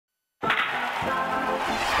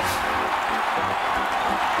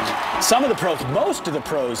Some of the pros, most of the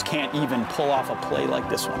pros, can't even pull off a play like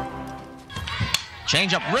this one.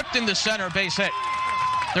 Change up, ripped into center, base hit.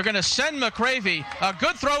 They're going to send McCravey. A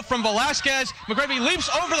good throw from Velasquez. McCravey leaps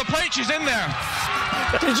over the plate. She's in there.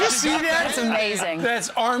 Did you see that? That's amazing. That's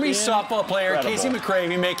Army softball player Kasey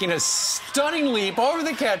McCravey making a stunning leap over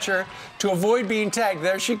the catcher to avoid being tagged.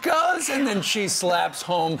 There she goes, and then she slaps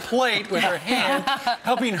home plate with her hand,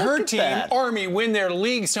 helping her team, Army, win their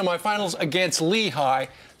league semifinals against Lehigh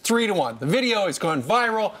 3-1. The video has gone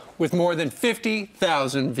viral with more than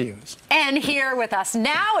 50,000 views. And here with us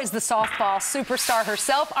now is the softball superstar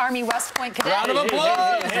herself, Army West Point cadet. Round of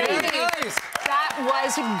applause. Very nice. That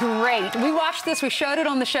was great. We watched this. We showed it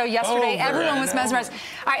on the show yesterday. Everyone was mesmerized.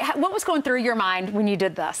 All right, what was going through your mind when you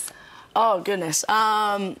did this? Oh, goodness.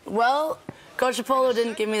 Well, Coach Apollo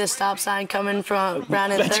didn't give me the stop sign coming from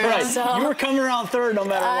around in third. That's right. So you were coming around third no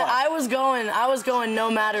matter what. I was going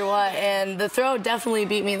no matter what, and the throw definitely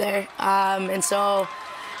beat me there. And so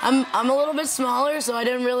I'm a little bit smaller, so I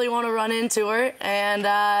didn't really want to run into her,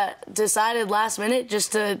 and decided last minute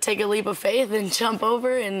just to take a leap of faith and jump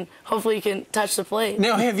over, and hopefully you can touch the plate.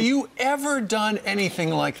 Now, have you ever done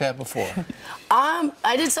anything like that before?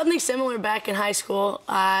 I did something similar back in high school.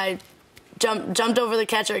 I jumped over the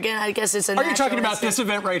catcher again. I guess it's a Are you talking about this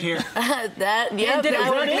event right here? Yeah. Did it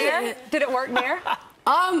work there? Did it work there?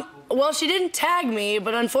 Well, she didn't tag me,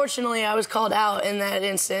 but unfortunately I was called out in that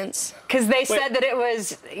instance. Because they said that it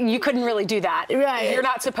was, you couldn't really do that. Right. You're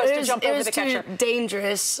not supposed to jump over the catcher. It was too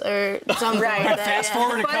dangerous or something like that. Fast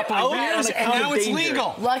forward a couple of years, and now it's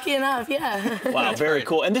legal. Lucky enough, yeah. Wow, very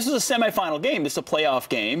cool. And this is a semifinal game. This is a playoff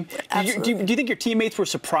game. Do you think your teammates were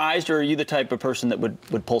surprised, or are you the type of person that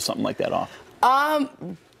would pull something like that off?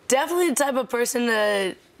 Definitely the type of person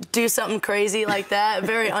to do something crazy like that.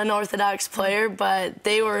 Very unorthodox player, but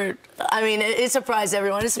they were, I mean, it surprised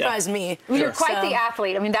everyone. It surprised me. Well, you're quite the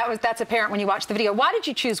athlete. I mean, that's apparent when you watch the video. Why did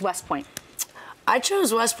you choose West Point? I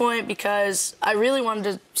chose West Point because I really wanted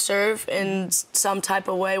to serve in some type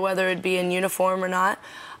of way, whether it be in uniform or not.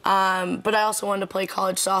 But I also wanted to play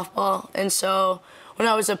college softball. And so when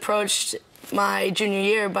I was approached my junior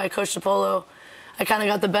year by Coach DePolo, I kind of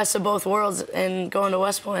got the best of both worlds in going to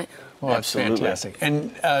West Point. Well, that's fantastic.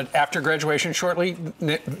 And after graduation shortly,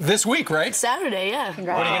 this week, right? Saturday, yeah. What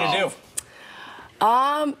are you going to do?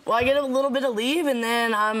 Well, I get a little bit of leave, and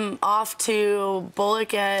then I'm off to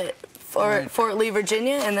Bullock at Fort Lee,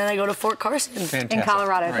 Virginia, and then I go to Fort Carson. Fantastic. In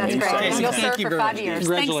Colorado. That's great. Kasey, You'll serve for 5 years.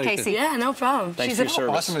 Thanks, Congratulations. Kasey. Yeah, no problem. Thanks for your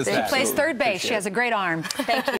service. Awesome as She that. plays third base. She has a great arm. Thank you.